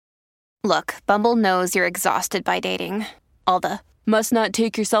Look, Bumble knows you're exhausted by dating. All the must not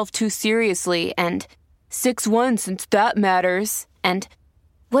take yourself too seriously and 6'1" since that matters. And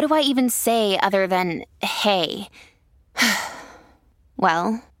what do I even say other than hey?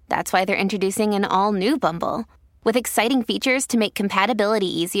 Well, that's why they're introducing an all-new Bumble with exciting features to make compatibility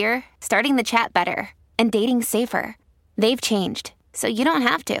easier, starting the chat better, and dating safer. They've changed, so you don't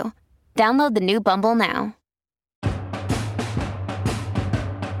have to. Download the new Bumble now.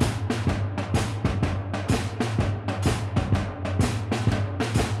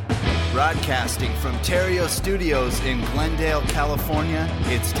 Broadcasting from Terrio Studios in Glendale, California,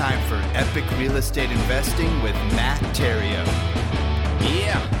 it's time for Epic Real Estate Investing with Matt Terrio.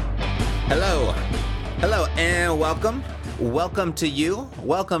 Yeah. Hello, and welcome. Welcome to you.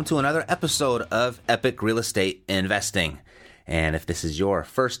 Welcome to another episode of Epic Real Estate Investing. And if this is your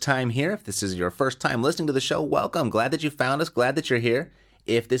first time here, if this is your first time listening to the show, welcome. Glad that you found us. Glad that you're here.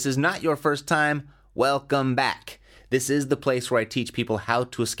 If this is not your first time, welcome back. This is the place where I teach people how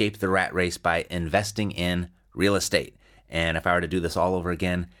to escape the rat race by investing in real estate. And if I were to do this all over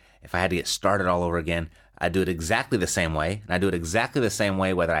again, if I had to get started all over again, I'd do it exactly the same way. And I'd do it exactly the same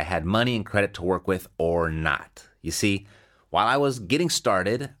way whether I had money and credit to work with or not. You see, while I was getting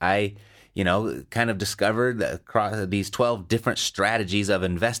started, I kind of discovered across these 12 different strategies of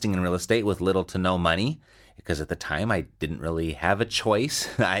investing in real estate with little to no money. Because at the time I didn't really have a choice.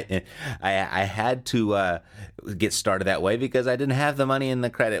 I had to get started that way because I didn't have the money, and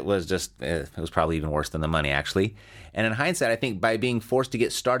the credit was just, it was probably even worse than the money, actually. And in hindsight, I think by being forced to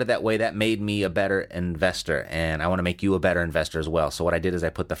get started that way, that made me a better investor. And I want to make you a better investor as well. So what I did is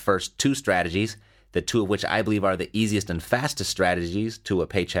I put the first two strategies, the two of which I believe are the easiest and fastest strategies to a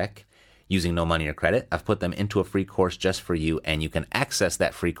paycheck using no money or credit. I've put them into a free course just for you, and you can access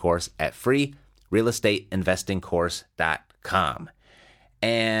that free course at freerealestateinvestingcourse.com.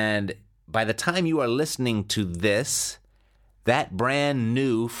 And by the time you are listening to this, that brand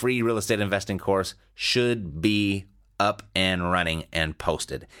new free real estate investing course should be up and running and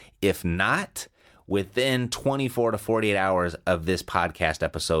posted. If not, within 24 to 48 hours of this podcast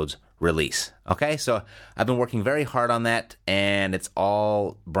episode's release. Okay, so I've been working very hard on that, and it's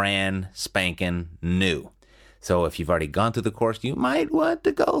all brand spanking new. So if you've already gone through the course, you might want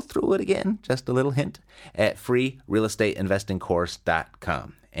to go through it again. Just a little hint at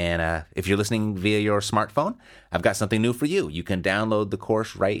freerealestateinvestingcourse.com. And if you're listening via your smartphone, I've got something new for you. You can download the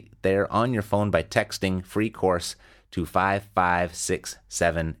course right there on your phone by texting free course to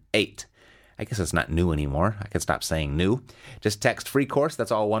 55678. I guess it's not new anymore. I can stop saying new. Just text free course.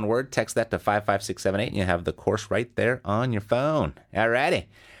 That's all one word. Text that to 55678 and you have the course right there on your phone. Alrighty.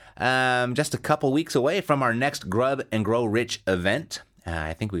 Just a couple weeks away from our next Grub and Grow Rich event.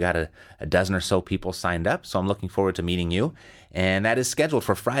 I think we got a dozen or so people signed up, so I'm looking forward to meeting you. And that is scheduled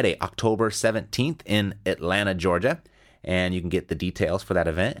for Friday, October 17th in Atlanta, Georgia. And you can get the details for that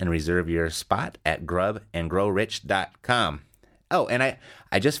event and reserve your spot at grubandgrowrich.com. Oh, and I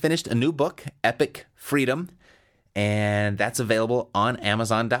just finished a new book, Epic Freedom, and that's available on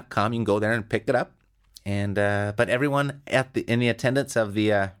Amazon.com. You can go there and pick it up. And but everyone in the attendance of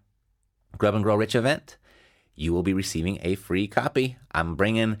the Grub and Grow Rich event, you will be receiving a free copy. I'm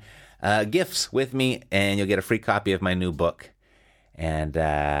bringing gifts with me, and you'll get a free copy of my new book. And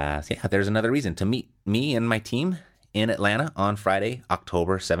there's another reason to meet me and my team in Atlanta on Friday,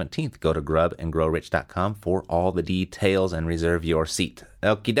 October 17th. Go to grubandgrowrich.com for all the details and reserve your seat.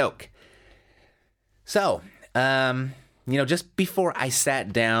 Okie doke. So, just before I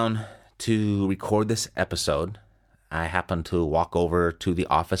sat down to record this episode, I happened to walk over to the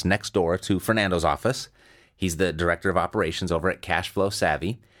office next door to Fernando's office. He's the director of operations over at Cashflow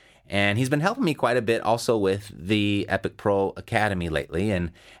Savvy, and he's been helping me quite a bit also with the Epic Pro Academy lately.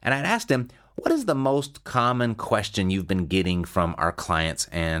 And I'd asked him, what is the most common question you've been getting from our clients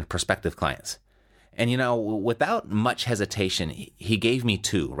and prospective clients? And, without much hesitation, he gave me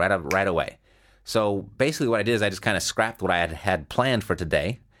two right away. So basically what I did is I just kind of scrapped what I had planned for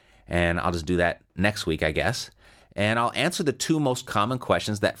today, and I'll just do that next week, I guess. And I'll answer the two most common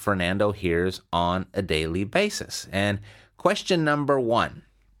questions that Fernando hears on a daily basis. And question number one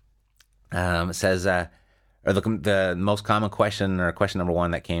says, the most common question, or question number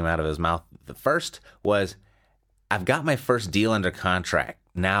one that came out of his mouth, the first was, I've got my first deal under contract.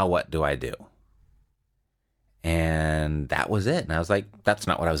 Now what do I do? And that was it. And I was like, that's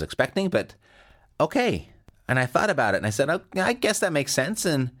not what I was expecting, but okay. And I thought about it and I said, oh, I guess that makes sense.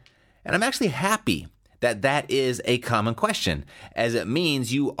 And I'm actually happy that is a common question, as it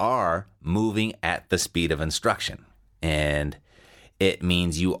means you are moving at the speed of instruction. And it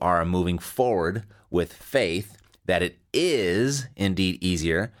means you are moving forward with faith that it is indeed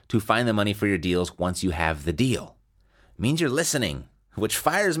easier to find the money for your deals once you have the deal. It means you're listening, which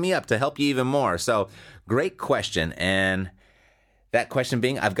fires me up to help you even more. So great question. And that question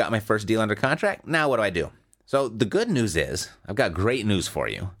being, I've got my first deal under contract. Now what do I do? So the good news is I've got great news for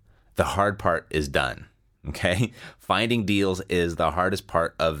you. The hard part is done. Okay. Finding deals is the hardest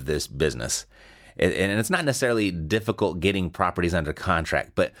part of this business. And it's not necessarily difficult getting properties under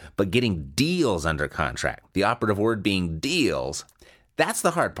contract, but getting deals under contract. The operative word being deals. That's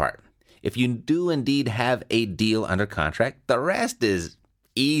the hard part. If you do indeed have a deal under contract, the rest is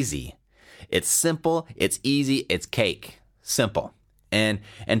easy. It's simple, it's easy, it's cake. Simple. And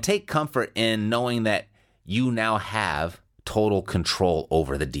take comfort in knowing that you now have total control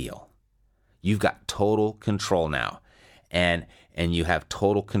over the deal. You've got total control now. And you have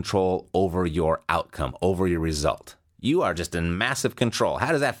total control over your outcome, over your result. You are just in massive control.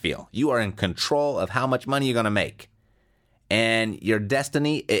 How does that feel? You are in control of how much money you're going to make. And your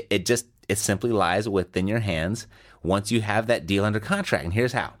destiny, it simply lies within your hands once you have that deal under contract. And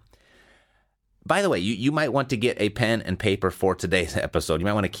here's how. By the way, you might want to get a pen and paper for today's episode. You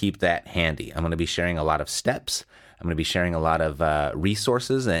might want to keep that handy. I'm going to be sharing a lot of steps. I'm going to be sharing a lot of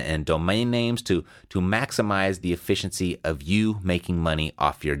resources and domain names to maximize the efficiency of you making money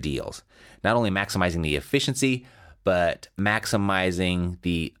off your deals. Not only maximizing the efficiency, but maximizing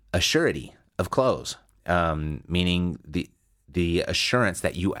the assurity of close, meaning the assurance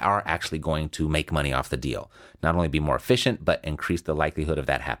that you are actually going to make money off the deal. Not only be more efficient, but increase the likelihood of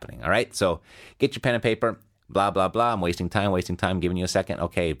that happening. All right, so get your pen and paper. Blah, blah, blah. I'm wasting time, giving you a second.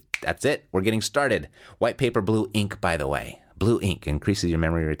 Okay, that's it. We're getting started. White paper, blue ink, by the way. Blue ink increases your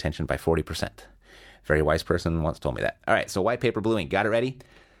memory retention by 40%. Very wise person once told me that. All right, so white paper, blue ink. Got it ready?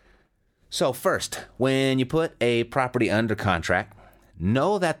 So first, when you put a property under contract,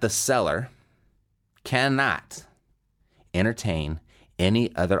 know that the seller cannot entertain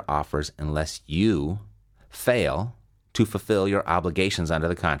any other offers unless you fail to fulfill your obligations under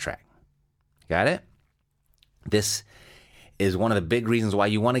the contract. Got it? This is one of the big reasons why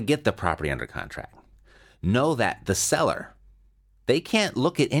you want to get the property under contract. Know that the seller, they can't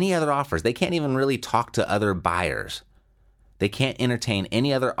look at any other offers. They can't even really talk to other buyers. They can't entertain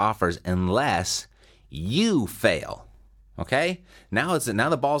any other offers unless you fail. Okay? Now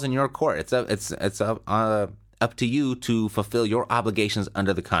the ball's in your court. It's up to you to fulfill your obligations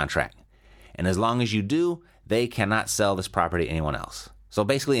under the contract. And as long as you do, they cannot sell this property to anyone else. So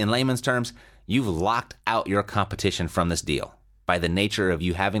basically, in layman's terms, you've locked out your competition from this deal. By the nature of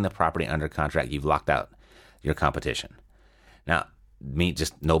you having the property under contract, you've locked out your competition. Now,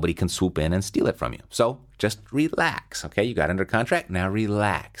 nobody can swoop in and steal it from you. So just relax, okay? You got under contract, now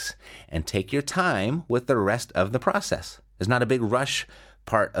relax. And take your time with the rest of the process. There's not a big rush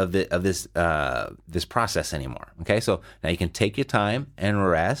part of this process anymore, okay? So now you can take your time and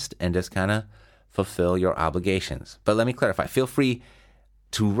rest and just kind of fulfill your obligations. But let me clarify. Feel free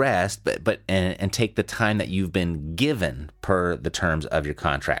to rest, and take the time that you've been given per the terms of your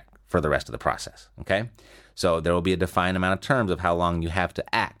contract for the rest of the process, okay? So there will be a defined amount of terms of how long you have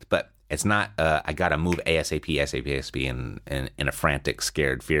to act, but it's not, I got to move ASAP in a frantic,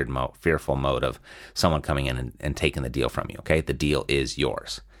 scared, fearful mode of someone coming in and taking the deal from you, okay? The deal is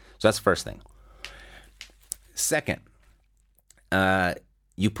yours. So that's the first thing. Second,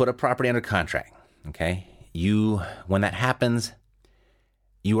 you put a property under contract, okay? When that happens,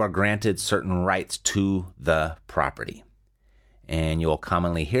 you are granted certain rights to the property. And you'll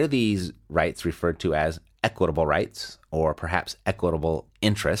commonly hear these rights referred to as equitable rights or perhaps equitable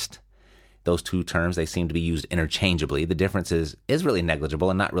interest. Those two terms, they seem to be used interchangeably. The difference is really negligible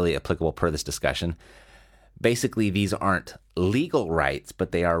and not really applicable per this discussion. Basically, these aren't legal rights,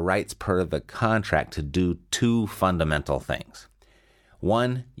 but they are rights per the contract to do two fundamental things.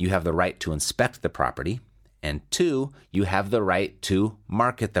 One, you have the right to inspect the property. And two, you have the right to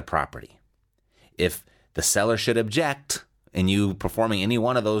market the property. If the seller should object in you performing any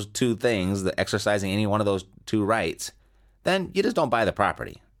one of those two things, exercising any one of those two rights, then you just don't buy the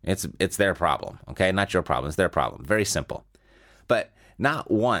property. It's their problem, okay? Not your problem. It's their problem. Very simple. But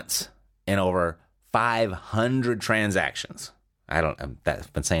not once in over 500 transactions. I've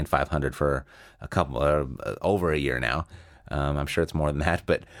been saying 500 for over a year now. I'm sure it's more than that,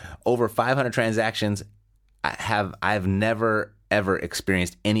 but over 500 transactions, I've never ever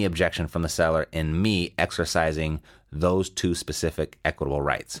experienced any objection from the seller in me exercising those two specific equitable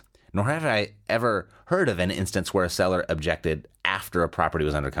rights. Nor have I ever heard of an instance where a seller objected after a property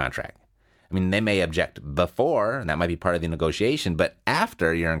was under contract. I mean, they may object before, and that might be part of the negotiation, but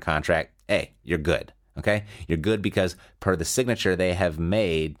after you're in contract, hey, you're good, okay? You're good because per the signature they have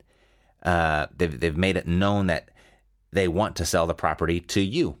made, they've made it known that they want to sell the property to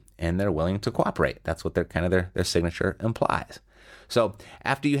you, and they're willing to cooperate. That's what their signature implies. So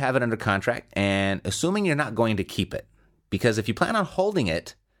after you have it under contract, and assuming you're not going to keep it, because if you plan on holding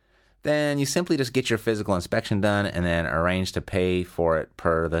it, then you simply just get your physical inspection done and then arrange to pay for it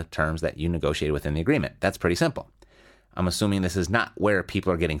per the terms that you negotiated within the agreement. That's pretty simple. I'm assuming this is not where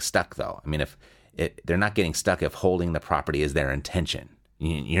people are getting stuck, though. I mean, they're not getting stuck if holding the property is their intention.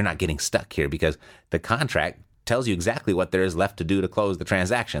 You're not getting stuck here because the contract tells you exactly what there is left to do to close the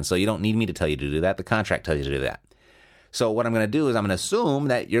transaction. So you don't need me to tell you to do that. The contract tells you to do that. So what I'm going to do is I'm going to assume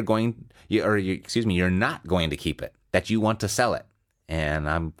that you're not going to keep it, that you want to sell it. And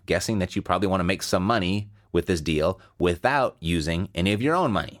I'm guessing that you probably want to make some money with this deal without using any of your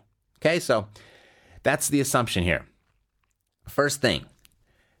own money. Okay, so that's the assumption here. First thing,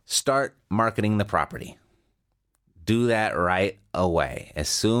 start marketing the property. Do that right away. As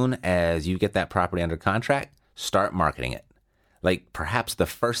soon as you get that property under contract, start marketing it. Like perhaps the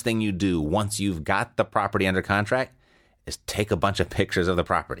first thing you do once you've got the property under contract is take a bunch of pictures of the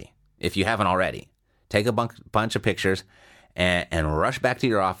property. If you haven't already, take a bunch of pictures and rush back to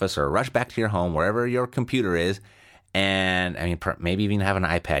your office or rush back to your home, wherever your computer is. And I mean, maybe even have an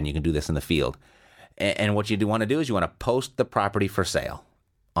iPad and you can do this in the field. And what you do want to do is you want to post the property for sale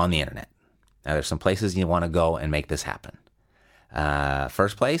on the internet. Now, there's some places you want to go and make this happen.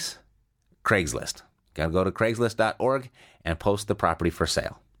 First place, Craigslist. Got to go to Craigslist.org and post the property for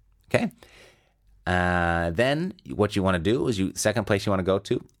sale. Okay? Then what you want to do is second place you want to go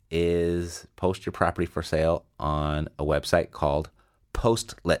to is post your property for sale on a website called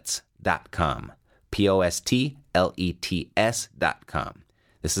Postlets.com. Postlets.com.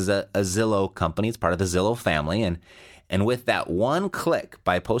 This is a Zillow company. It's part of the Zillow family. And with that one click,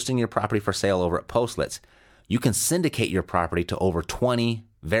 by posting your property for sale over at Postlets, you can syndicate your property to over 20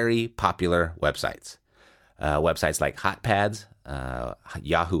 very popular websites. Websites like HotPads,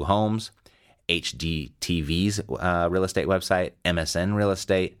 Yahoo Homes, HGTV's real estate website, MSN Real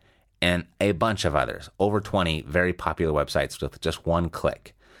Estate, and a bunch of others. Over 20 very popular websites with just one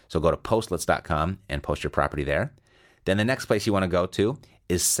click. So go to Postlets.com and post your property there. Then the next place you want to go to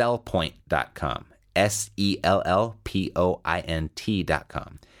is Sellpoint.com.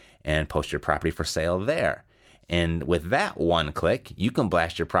 Sellpoint.com, and post your property for sale there. And with that one click, you can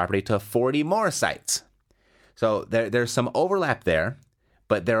blast your property to 40 more sites. So there's some overlap there,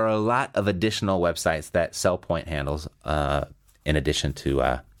 but there are a lot of additional websites that Sellpoint handles in addition,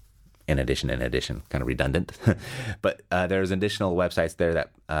 kind of redundant. But there's additional websites there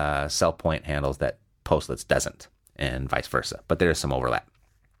that Sellpoint handles that Postlets doesn't, and vice versa. But there is some overlap.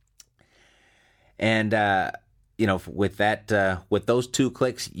 And with those two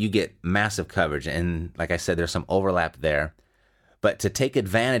clicks, you get massive coverage. And like I said, there's some overlap there. But to take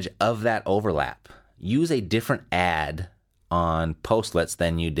advantage of that overlap, use a different ad on Postlets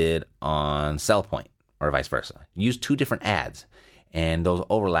than you did on Sellpoint, or vice versa. Use two different ads, and those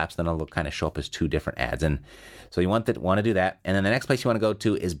overlaps then will kind of show up as two different ads. And so you want to do that. And then the next place you want to go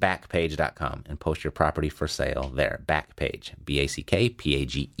to is Backpage.com and post your property for sale there. Backpage,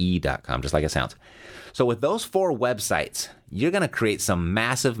 BACKPAGE.com, just like it sounds. So with those four websites, you're going to create some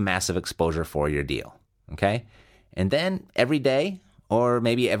massive, massive exposure for your deal. Okay? And then every day, or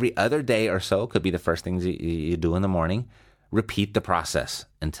maybe every other day or so, could be the first things you do in the morning, repeat the process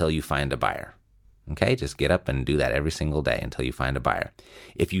until you find a buyer. Okay, just get up and do that every single day until you find a buyer.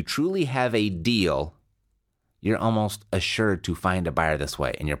 If you truly have a deal, you're almost assured to find a buyer this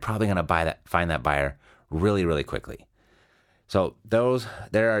way, and you're probably going to find that buyer really, really quickly. So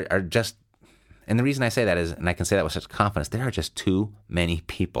there are just, and the reason I say that is, and I can say that with such confidence, there are just too many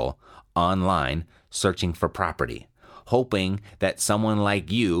people online searching for property, hoping that someone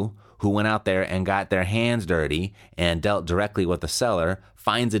like you, who went out there and got their hands dirty and dealt directly with the seller,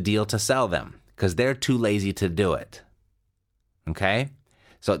 finds a deal to sell them, because they're too lazy to do it. Okay?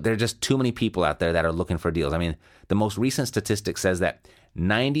 So there are just too many people out there that are looking for deals. I mean, the most recent statistic says that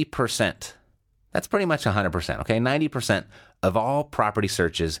 90%, that's pretty much 100%, okay? 90% of all property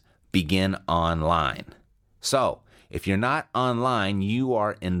searches begin online. So if you're not online, you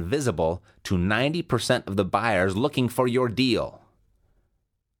are invisible to 90% of the buyers looking for your deal.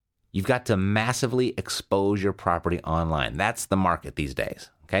 You've got to massively expose your property online. That's the market these days.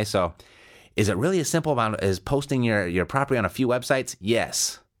 Okay, so is it really as simple as posting your property on a few websites?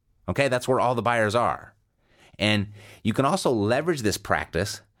 Yes. Okay, that's where all the buyers are. And you can also leverage this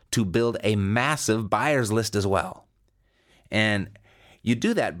practice to build a massive buyers list as well. And you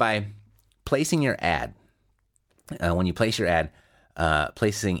do that by placing your ad. When you place your ad,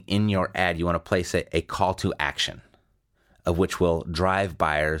 placing in your ad, you want to place a call to action, of which will drive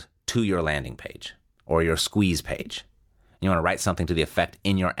buyers to your landing page or your squeeze page. You want to write something to the effect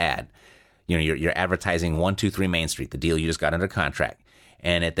in your ad. You're advertising 123 Main Street, the deal you just got under contract.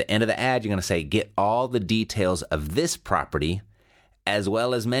 And at the end of the ad, you're going to say, get all the details of this property as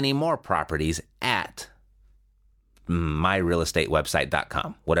well as many more properties at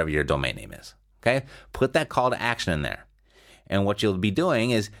myrealestatewebsite.com, whatever your domain name is. Okay? Put that call to action in there. And what you'll be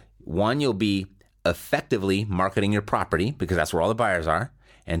doing is, one, you'll be effectively marketing your property because that's where all the buyers are.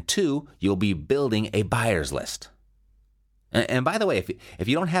 And two, you'll be building a buyer's list. And by the way, if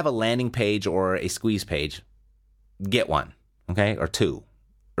you don't have a landing page or a squeeze page, get one, okay? Or two,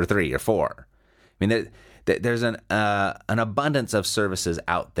 or three, or four. I mean, there's an abundance of services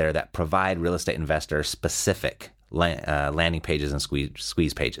out there that provide real estate investors specific landing pages and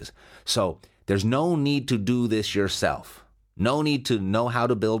squeeze pages. So there's no need to do this yourself. No need to know how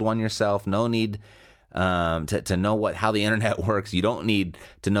to build one yourself. No need to know how the internet works. You don't need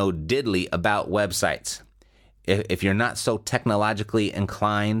to know diddly about websites. If you're not so technologically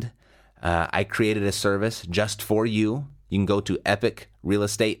inclined, I created a service just for you. You can go to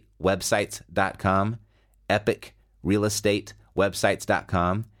epicrealestatewebsites.com,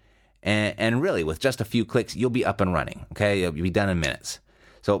 epicrealestatewebsites.com, and really, with just a few clicks, you'll be up and running. Okay, you'll be done in minutes.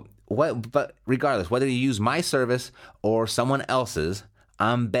 So, but regardless, whether you use my service or someone else's,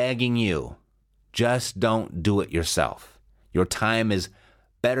 I'm begging you, just don't do it yourself. Your time is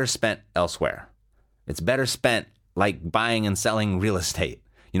better spent elsewhere. It's better spent like buying and selling real estate.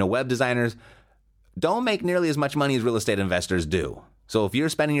 Web designers don't make nearly as much money as real estate investors do. So if you're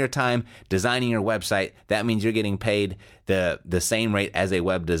spending your time designing your website, that means you're getting paid the same rate as a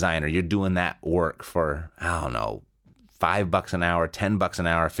web designer. You're doing that work for, I don't know, $5 an hour, $10 an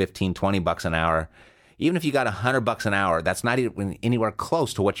hour, $15, $20 an hour. Even if you got $100 an hour, that's not even anywhere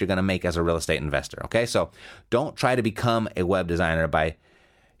close to what you're going to make as a real estate investor. Okay, so don't try to become a web designer by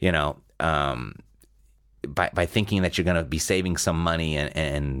thinking that you're going to be saving some money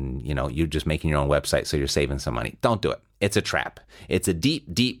and you're just making your own website so you're saving some money. Don't do it. It's a trap. It's a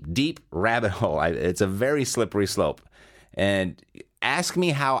deep, deep, deep rabbit hole. It's a very slippery slope. And ask me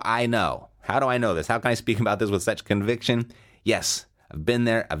how I know. How do I know this? How can I speak about this with such conviction? Yes, I've been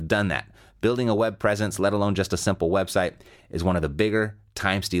there. I've done that. Building a web presence, let alone just a simple website, is one of the bigger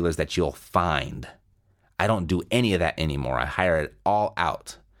time stealers that you'll find. I don't do any of that anymore. I hire it all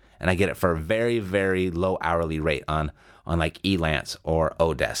out. And I get it for a very, very low hourly rate on like Elance or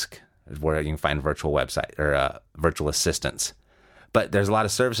Odesk, where you can find virtual website or virtual assistants. But there's a lot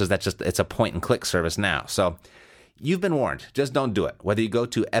of services that it's a point and click service now. So you've been warned. Just don't do it. Whether you go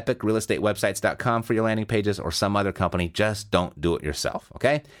to epicrealestatewebsites.com for your landing pages or some other company, just don't do it yourself.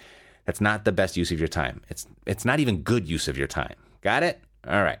 Okay? That's not the best use of your time. It's not even good use of your time. Got it?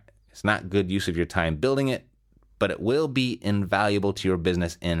 All right. It's not good use of your time building it, but it will be invaluable to your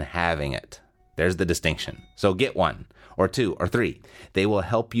business in having it. There's the distinction. So get one or two or three. They will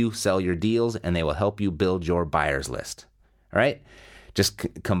help you sell your deals and they will help you build your buyer's list. All right? Just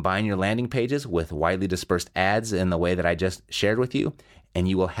combine your landing pages with widely dispersed ads in the way that I just shared with you, and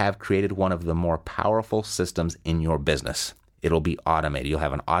you will have created one of the more powerful systems in your business. It'll be automated. You'll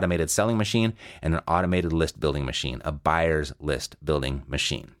have an automated selling machine and an automated list building machine, a buyer's list building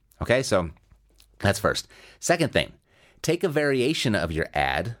machine. Okay, so that's first. Second thing, take a variation of your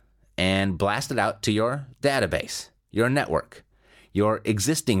ad and blast it out to your database, your network, your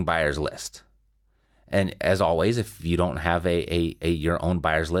existing buyer's list. And as always, if you don't have your own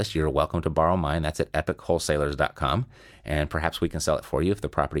buyer's list, you're welcome to borrow mine. That's at epicwholesalers.com. And perhaps we can sell it for you if the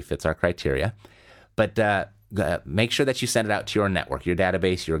property fits our criteria. But make sure that you send it out to your network, your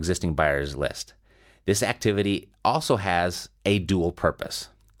database, your existing buyer's list. This activity also has a dual purpose.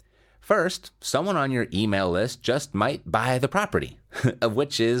 First, someone on your email list just might buy the property,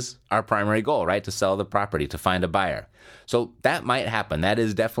 which is our primary goal, right? To sell the property, to find a buyer. So that might happen. That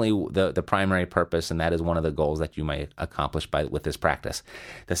is definitely the primary purpose, and that is one of the goals that you might accomplish with this practice.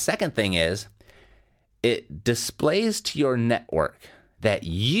 The second thing is it displays to your network that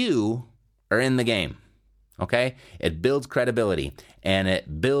you are in the game, okay? It builds credibility, and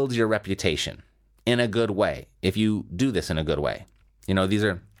it builds your reputation in a good way if you do this in a good way. These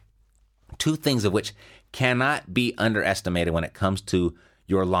are two things of which cannot be underestimated when it comes to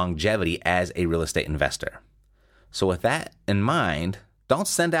your longevity as a real estate investor. So with that in mind, don't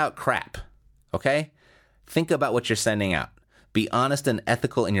send out crap, okay? Think about what you're sending out. Be honest and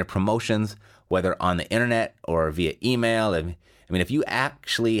ethical in your promotions, whether on the internet or via email. If you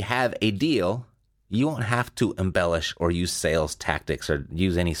actually have a deal, you won't have to embellish or use sales tactics or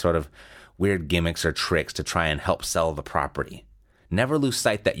use any sort of weird gimmicks or tricks to try and help sell the property. Never lose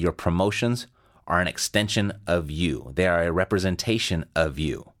sight that your promotions are an extension of you. They are a representation of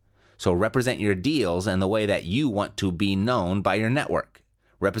you. So represent your deals in the way that you want to be known by your network.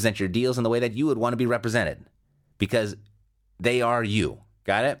 Represent your deals in the way that you would want to be represented, because they are you.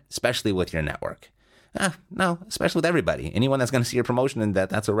 Got it? Especially with your network. No, especially with everybody. Anyone that's going to see your promotion, and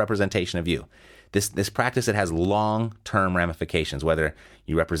that's a representation of you. This practice, it has long-term ramifications. Whether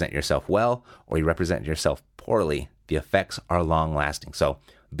you represent yourself well or you represent yourself poorly, the effects are long-lasting. So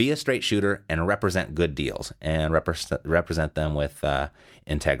be a straight shooter and represent good deals, and represent them with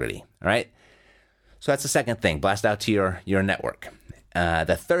integrity. All right? So that's the second thing. Blast out to your network.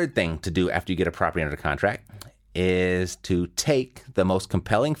 The third thing to do after you get a property under contract is to take the most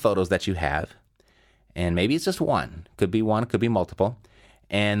compelling photos that you have, and maybe it's just one, could be multiple,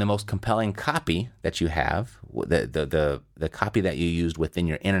 and the most compelling copy that you have, the copy that you used within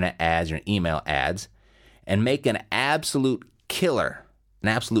your internet ads, your email ads, and make an absolute killer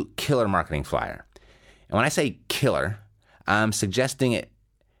marketing flyer. And when I say killer, I'm suggesting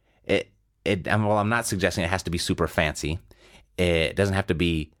I'm not suggesting it has to be super fancy. It doesn't have to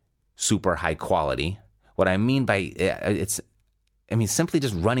be super high quality. What I mean by simply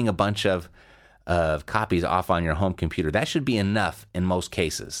just running a bunch of copies off on your home computer. That should be enough in most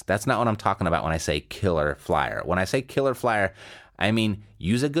cases. That's not what I'm talking about when I say killer flyer. When I say killer flyer, I mean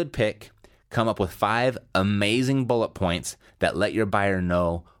use a good pick, come up with 5 amazing bullet points that let your buyer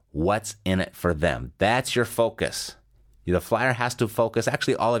know what's in it for them. That's your focus. The flyer has to focus,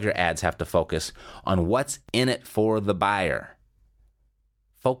 actually all of your ads have to focus on what's in it for the buyer.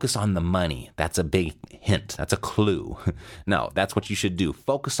 Focus on the money. That's a big hint. That's a clue. No, that's what you should do.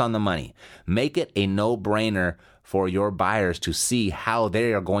 Focus on the money. Make it a no-brainer for your buyers to see how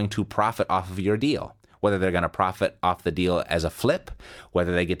they are going to profit off of your deal. Whether they're going to profit off the deal as a flip,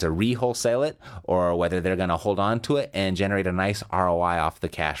 whether they get to re-wholesale it, or whether they're going to hold on to it and generate a nice ROI off the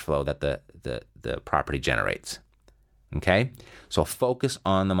cash flow that the property generates. Okay? So focus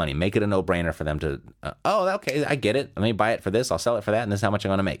on the money. Make it a no-brainer for them to, okay, I get it. Let me buy it for this. I'll sell it for that, and this is how much I'm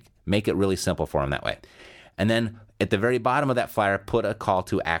going to make. Make it really simple for them that way. And then at the very bottom of that flyer, put a call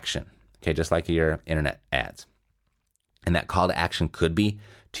to action. Okay, just like your internet ads. And that call to action could be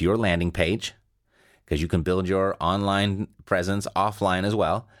to your landing page, because you can build your online presence offline as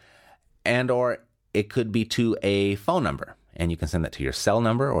well. And or it could be to a phone number. And you can send that to your cell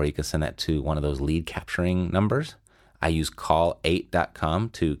number, or you can send that to one of those lead capturing numbers. I use call8.com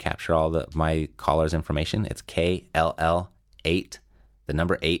to capture all my callers' information. It's KLL8, the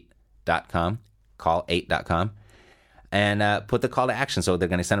number 8.com, call8.com. And put the call to action. So they're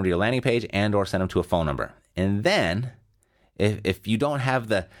going to send them to your landing page and or send them to a phone number. And then if you don't have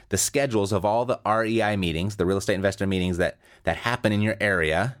the schedules of all the REI meetings, the real estate investor meetings that happen in your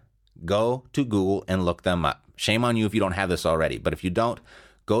area, go to Google and look them up. Shame on you if you don't have this already. But if you don't,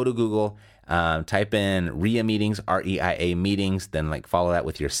 go to Google, type in REIA meetings, REIA meetings, then follow that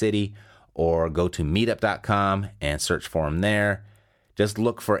with your city, or go to meetup.com and search for them there. Just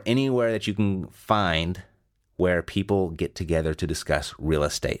look for anywhere that you can find where people get together to discuss real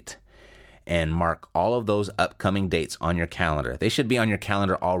estate, and mark all of those upcoming dates on your calendar. They should be on your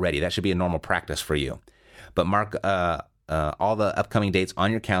calendar already. That should be a normal practice for you. But mark all the upcoming dates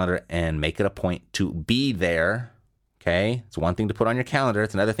on your calendar and make it a point to be there. Okay, it's one thing to put on your calendar.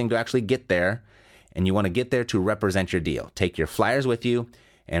 It's another thing to actually get there. And you want to get there to represent your deal. Take your flyers with you,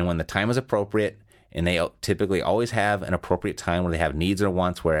 and when the time is appropriate, and they typically always have an appropriate time where they have needs or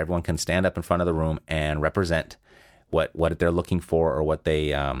wants where everyone can stand up in front of the room and represent what they're looking for, or what they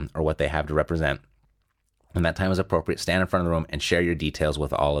have to represent. When that time is appropriate, stand in front of the room and share your details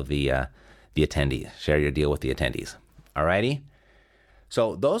with all of the attendees. Share your deal with the attendees. Alrighty?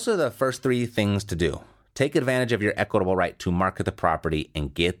 So those are the first 3 things to do. Take advantage of your equitable right to market the property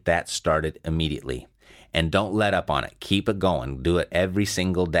and get that started immediately. And don't let up on it. Keep it going. Do it every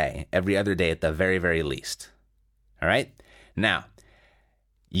single day, every other day at the very, very least. All right? Now,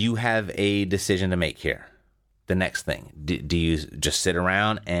 you have a decision to make here. The next thing, do you just sit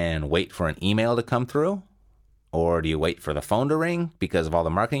around and wait for an email to come through? Or do you wait for the phone to ring because of all the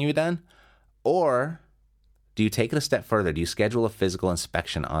marketing you've done? Or do you take it a step further? Do you schedule a physical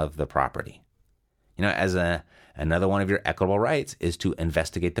inspection of the property? As another one of your equitable rights is to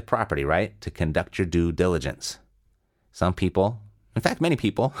investigate the property, right? To conduct your due diligence. Some people, in fact, many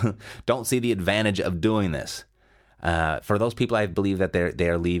people, don't see the advantage of doing this. For those people, I believe that they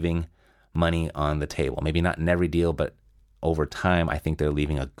are leaving money on the table. Maybe not in every deal, but over time, I think they're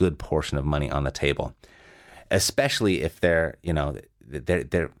leaving a good portion of money on the table. Especially if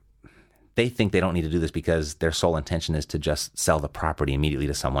they think they don't need to do this because their sole intention is to just sell the property immediately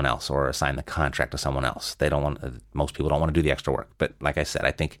to someone else or assign the contract to someone else. Most people don't want to do the extra work. But like I said,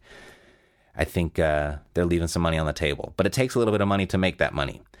 I think they're leaving some money on the table. But it takes a little bit of money to make that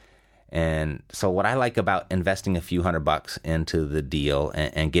money. And so what I like about investing a few $100 into the deal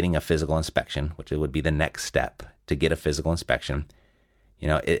and getting a physical inspection, which it would be the next step to get a physical inspection,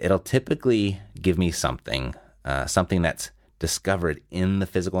 it'll typically give me something that's discovered in the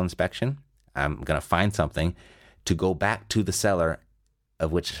physical inspection. I'm going to find something to go back to the seller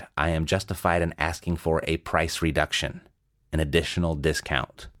of which I am justified in asking for a price reduction, an additional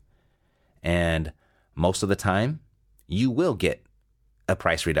discount. And most of the time, you will get a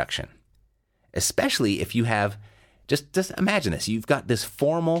price reduction, especially if you have, just imagine this, you've got this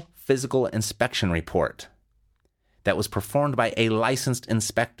formal physical inspection report that was performed by a licensed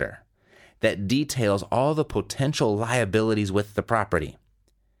inspector that details all the potential liabilities with the property.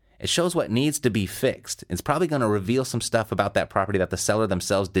 It shows what needs to be fixed. It's probably going to reveal some stuff about that property that the seller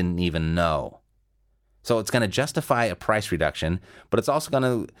themselves didn't even know. So it's going to justify a price reduction, but it's also going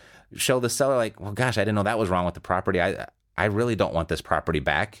to show the seller like, well, gosh, I didn't know that was wrong with the property. I really don't want this property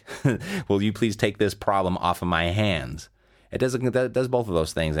back. Will you please take this problem off of my hands? It does both of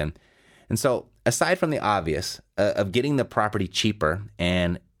those things. And so aside from the obvious of getting the property cheaper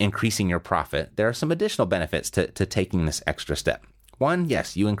and increasing your profit, there are some additional benefits to taking this extra step. One,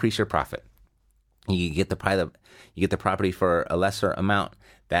 yes, you increase your profit. You get the property for a lesser amount.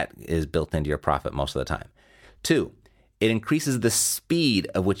 That is built into your profit most of the time. Two, it increases the speed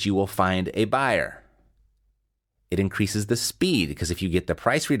of which you will find a buyer. It increases the speed because if you get the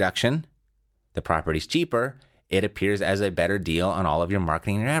price reduction, the property's cheaper, it appears as a better deal on all of your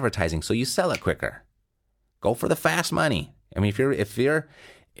marketing and your advertising, so you sell it quicker. Go for the fast money. I mean, if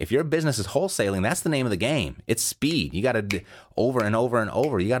your business is wholesaling, that's the name of the game. It's speed. You got to over and over and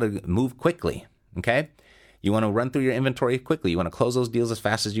over. You got to move quickly. Okay. You want to run through your inventory quickly. You want to close those deals as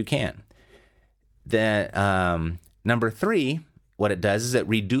fast as you can. Then number three, what it does is it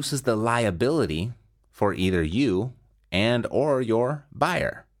reduces the liability for either you and or your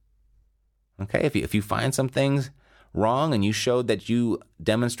buyer. Okay. If you find some things wrong and you showed that you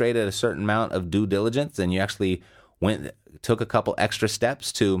demonstrated a certain amount of due diligence and you actually took a couple extra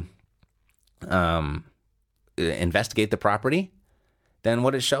steps to investigate the property, then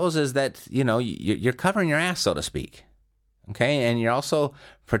what it shows is that, you're covering your ass, so to speak. Okay. And you're also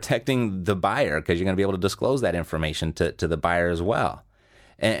protecting the buyer because you're going to be able to disclose that information to the buyer as well.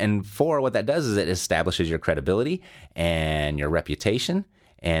 And four, what that does is it establishes your credibility and your reputation.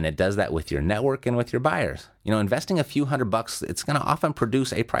 And it does that with your network and with your buyers. Investing a few $100, it's going to often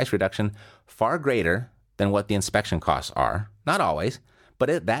produce a price reduction far greater than what the inspection costs are. Not always,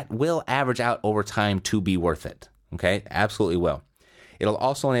 but that will average out over time to be worth it. Okay, absolutely will. It'll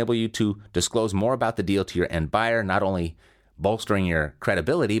also enable you to disclose more about the deal to your end buyer, not only bolstering your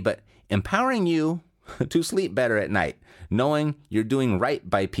credibility, but empowering you to sleep better at night, knowing you're doing right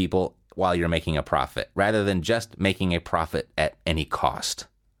by people while you're making a profit, rather than just making a profit at any cost.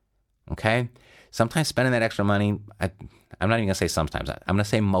 Okay? Sometimes spending that extra money, I'm not even going to say sometimes, I'm going to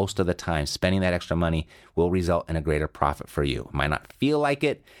say most of the time, spending that extra money will result in a greater profit for you. It might not feel like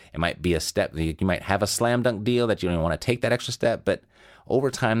it. It might be a step. You might have a slam dunk deal that you don't even want to take that extra step, but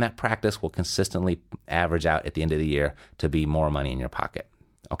over time, that practice will consistently average out at the end of the year to be more money in your pocket.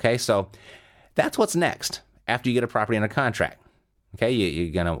 Okay, so that's what's next after you get a property under contract. Okay,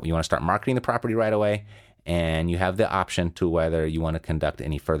 you want to start marketing the property right away, and you have the option to whether you want to conduct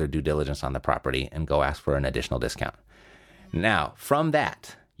any further due diligence on the property and go ask for an additional discount. Now, from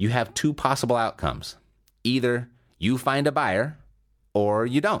that, you have two possible outcomes. Either you find a buyer or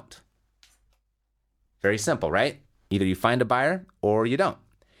you don't. Very simple, right? Either you find a buyer or you don't.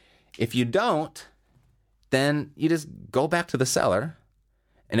 If you don't, then you just go back to the seller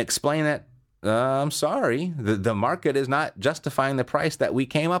and explain that, I'm sorry, the market is not justifying the price that we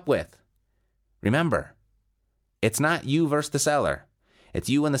came up with. Remember, it's not you versus the seller. It's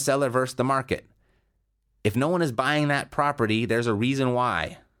you and the seller versus the market. If no one is buying that property, there's a reason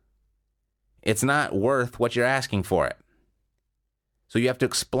why. It's not worth what you're asking for it. So you have to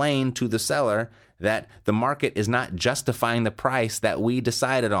explain to the seller that the market is not justifying the price that we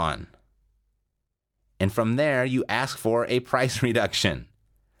decided on. And from there, you ask for a price reduction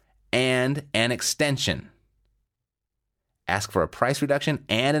and an extension. Ask for a price reduction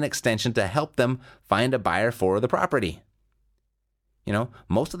and an extension to help them find a buyer for the property.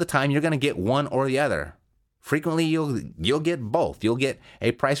 Most of the time you're going to get one or the other. Frequently you'll get both. You'll get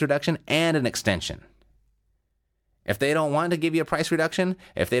a price reduction and an extension. If they don't want to give you a price reduction,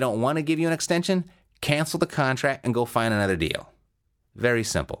 if they don't want to give you an extension, cancel the contract and go find another deal. Very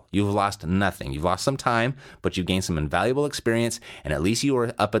simple. You've lost nothing. You've lost some time, but you've gained some invaluable experience, and at least you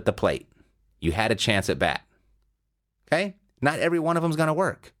were up at the plate. You had a chance at bat. Okay? Not every one of them is going to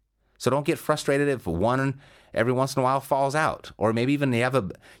work. So don't get frustrated if one every once in a while falls out, or maybe even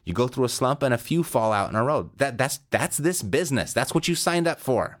you go through a slump and a few fall out in a row. That's this business. That's what you signed up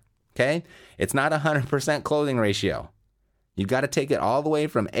for. Okay? It's not 100% closing ratio. You got to take it all the way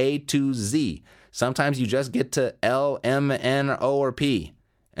from A to Z. Sometimes you just get to L, M, N, O, or P,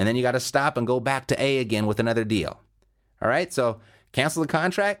 and then you got to stop and go back to A again with another deal. All right? So cancel the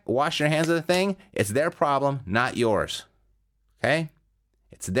contract, wash your hands of the thing. It's their problem, not yours. Okay?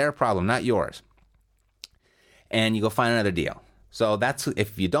 It's their problem, not yours. And you go find another deal. So that's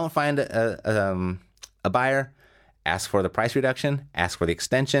if you don't find a buyer, ask for the price reduction, ask for the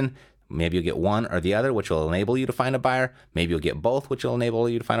extension. Maybe you'll get one or the other, which will enable you to find a buyer. Maybe you'll get both, which will enable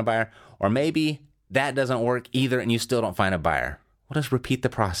you to find a buyer. Or maybe that doesn't work either and you still don't find a buyer. Well, just repeat the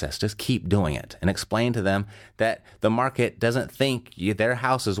process. Just keep doing it and explain to them that the market doesn't think their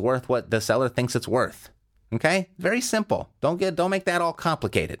house is worth what the seller thinks it's worth. Okay? Very simple. Don't make that all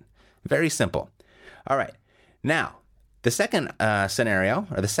complicated. Very simple. All right. Now, the second scenario,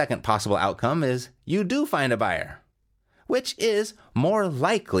 or the second possible outcome, is you do find a buyer, which is more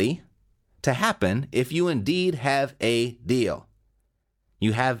likely to happen if you indeed have a deal.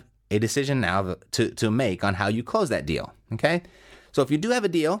 You have a decision now to make on how you close that deal. Okay? So if you do have a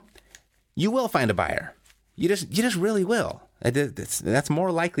deal, you will find a buyer. You just really will. That's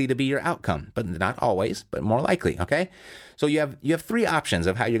more likely to be your outcome, but not always, but more likely. Okay? So you have three options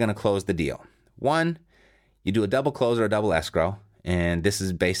of how you're going to close the deal. One, you do a double close or a double escrow, and this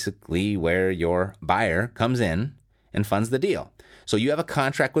is basically where your buyer comes in and funds the deal. So you have a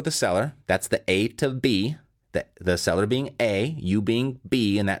contract with the seller. That's the A to B, the seller being A, you being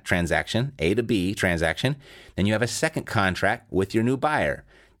B in that transaction, A to B transaction. Then you have a second contract with your new buyer.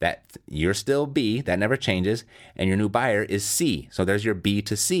 That you're still B, that never changes, and your new buyer is C. So there's your B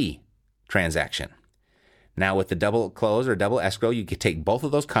to C transaction. Now with the double close or double escrow, you can take both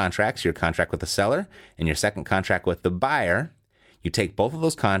of those contracts, your contract with the seller and your second contract with the buyer. You take both of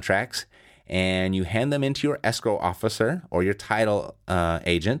those contracts and you hand them into your escrow officer or your title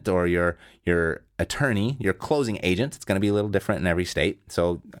agent or your attorney, your closing agent. It's going to be a little different in every state.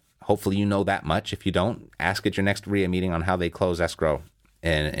 So hopefully you know that much. If you don't, ask at your next REIA meeting on how they close escrow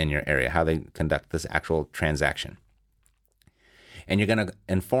in your area, how they conduct this actual transaction. And you're going to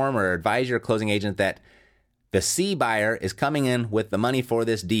inform or advise your closing agent that the C buyer is coming in with the money for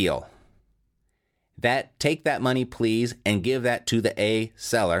this deal. Take that money, please, and give that to the A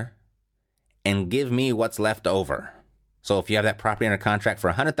seller and give me what's left over. So if you have that property under contract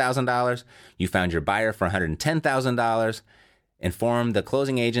for $100,000, you found your buyer for $110,000, inform the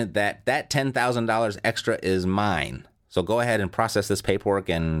closing agent that $10,000 extra is mine. So go ahead and process this paperwork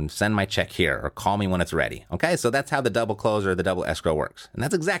and send my check here or call me when it's ready. Okay, so that's how the double close or the double escrow works. And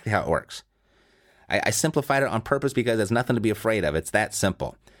that's exactly how it works. I simplified it on purpose because there's nothing to be afraid of. It's that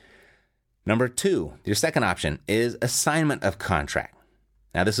simple. Number two, your second option is assignment of contract.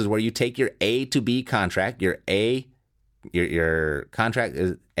 Now, this is where you take your A to B contract. Your contract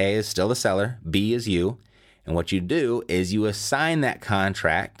is A is still the seller, B is you. And what you do is you assign that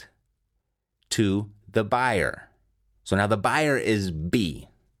contract to the buyer. So now the buyer is B.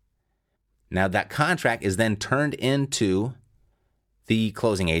 Now that contract is then turned into the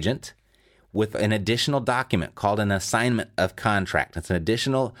closing agent with an additional document called an assignment of contract. It's an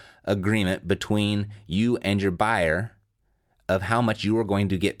additional agreement between you and your buyer of how much you are going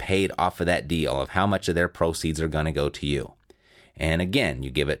to get paid off of that deal, of how much of their proceeds are going to go to you. And again, you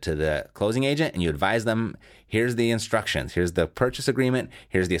give it to the closing agent and you advise them, here's the instructions, here's the purchase agreement,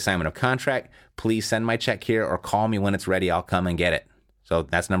 here's the assignment of contract. Please send my check here or call me when it's ready. I'll come and get it. So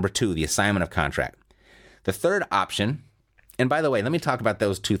that's number two, the assignment of contract. The third option, and by the way, let me talk about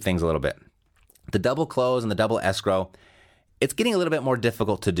those two things a little bit. The double close and the double escrow, it's getting a little bit more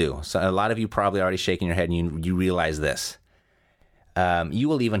difficult to do. So a lot of you probably already shaking your head and you realize this. You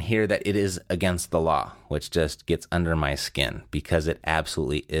will even hear that it is against the law, which just gets under my skin because it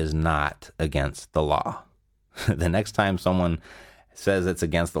absolutely is not against the law. The next time someone says it's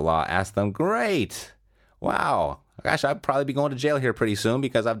against the law, ask them, great, wow, gosh, I'd probably be going to jail here pretty soon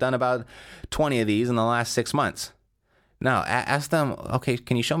because I've done about 20 of these in the last 6 months. Now, ask them, okay,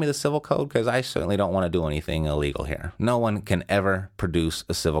 can you show me the civil code? Because I certainly don't want to do anything illegal here. No one can ever produce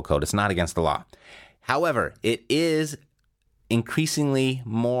a civil code. It's not against the law. However, it is increasingly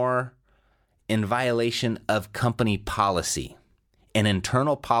more in violation of company policy, an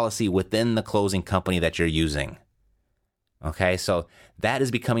internal policy within the closing company that you're using. Okay, so that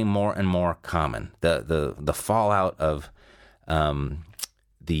is becoming more and more common. The fallout of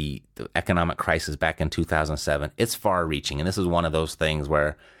the economic crisis back in 2007, it's far-reaching. And this is one of those things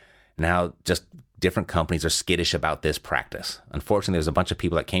where now just different companies are skittish about this practice. Unfortunately, there's a bunch of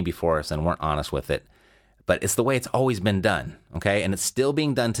people that came before us and weren't honest with it. But it's the way it's always been done, okay? And it's still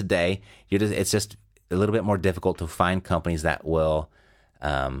being done today. It's just a little bit more difficult to find companies that will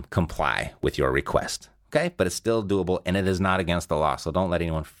comply with your request, okay? But it's still doable, and it is not against the law. So don't let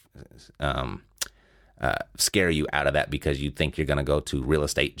anyone scare you out of that because you think you're going to go to real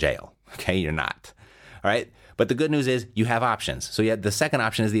estate jail, okay? You're not, all right? But the good news is you have options. So the second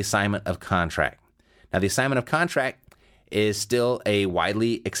option is the assignment of contract. Now, the assignment of contract is still a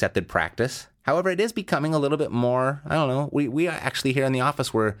widely accepted practice. However, it is becoming a little bit more, I don't know, we are actually here in the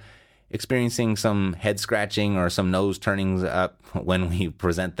office, we're experiencing some head scratching or some nose turnings up when we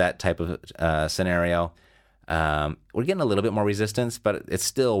present that type of scenario. We're getting a little bit more resistance, but it's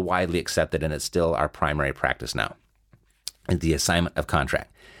still widely accepted and it's still our primary practice now, the assignment of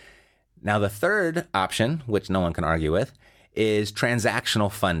contract. Now, the third option, which no one can argue with, is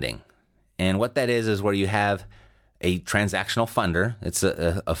transactional funding. And what that is where you have a transactional funder. It's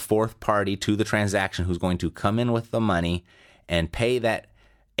a fourth party to the transaction who's going to come in with the money and pay that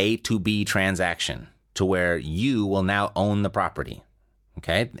A to B transaction to where you will now own the property.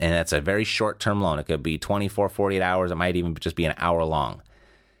 Okay? And that's a very short-term loan. It could be 24, 48 hours. It might even just be an hour long.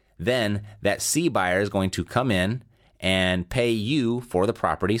 Then that C buyer is going to come in and pay you for the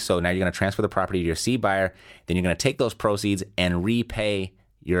property. So now you're going to transfer the property to your C buyer. Then you're going to take those proceeds and repay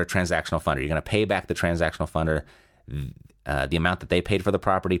your transactional funder. You're going to pay back the transactional funder the amount that they paid for the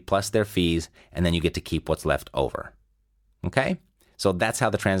property plus their fees, and then you get to keep what's left over. Okay? So that's how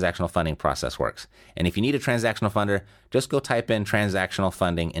the transactional funding process works. And if you need a transactional funder, just go type in transactional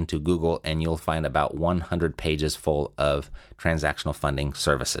funding into Google and you'll find about 100 pages full of transactional funding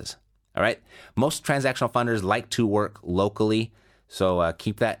services. All right? Most transactional funders like to work locally, so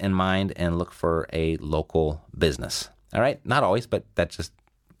keep that in mind and look for a local business. All right? Not always, but that's just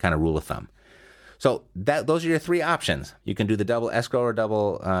kind of rule of thumb. So those are your three options. You can do the double escrow or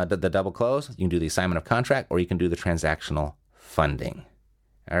the double close. You can do the assignment of contract, or you can do the transactional funding.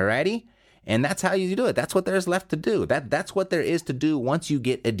 All righty? And that's how you do it. That's what there's left to do. That's what there is to do once you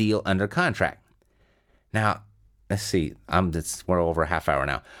get a deal under contract. Now, let's see. We're over a half hour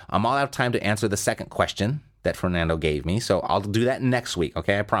now. I'm all out of time to answer the second question that Fernando gave me, so I'll do that next week,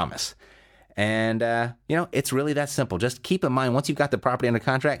 okay? I promise. And, it's really that simple. Just keep in mind, once you've got the property under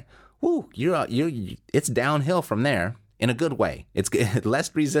contract, it's downhill from there in a good way. It's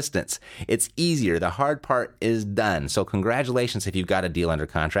less resistance. It's easier. The hard part is done. So congratulations if you've got a deal under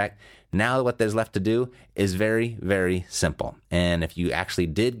contract. Now what there's left to do is very, very simple. And if you actually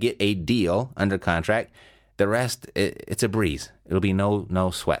did get a deal under contract, the rest, it's a breeze. It'll be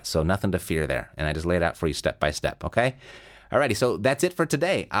no sweat. So nothing to fear there. And I just laid out for you step by step, okay? Alrighty, so that's it for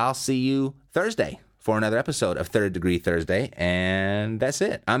today. I'll see you Thursday for another episode of Third Degree Thursday, and that's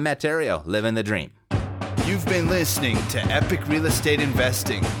it. I'm Matt Theriault, living the dream. You've been listening to Epic Real Estate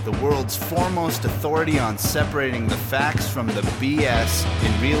Investing, the world's foremost authority on separating the facts from the BS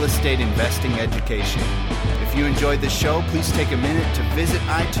in real estate investing education. If you enjoyed the show, please take a minute to visit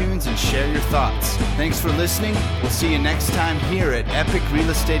iTunes and share your thoughts. Thanks for listening. We'll see you next time here at Epic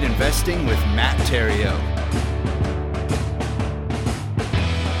Real Estate Investing with Matt Theriault.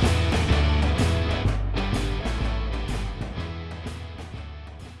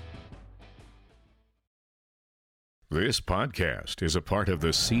 This podcast is a part of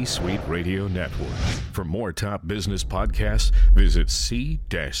the C-Suite Radio Network. For more top business podcasts, visit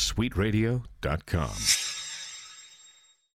c-suiteradio.com.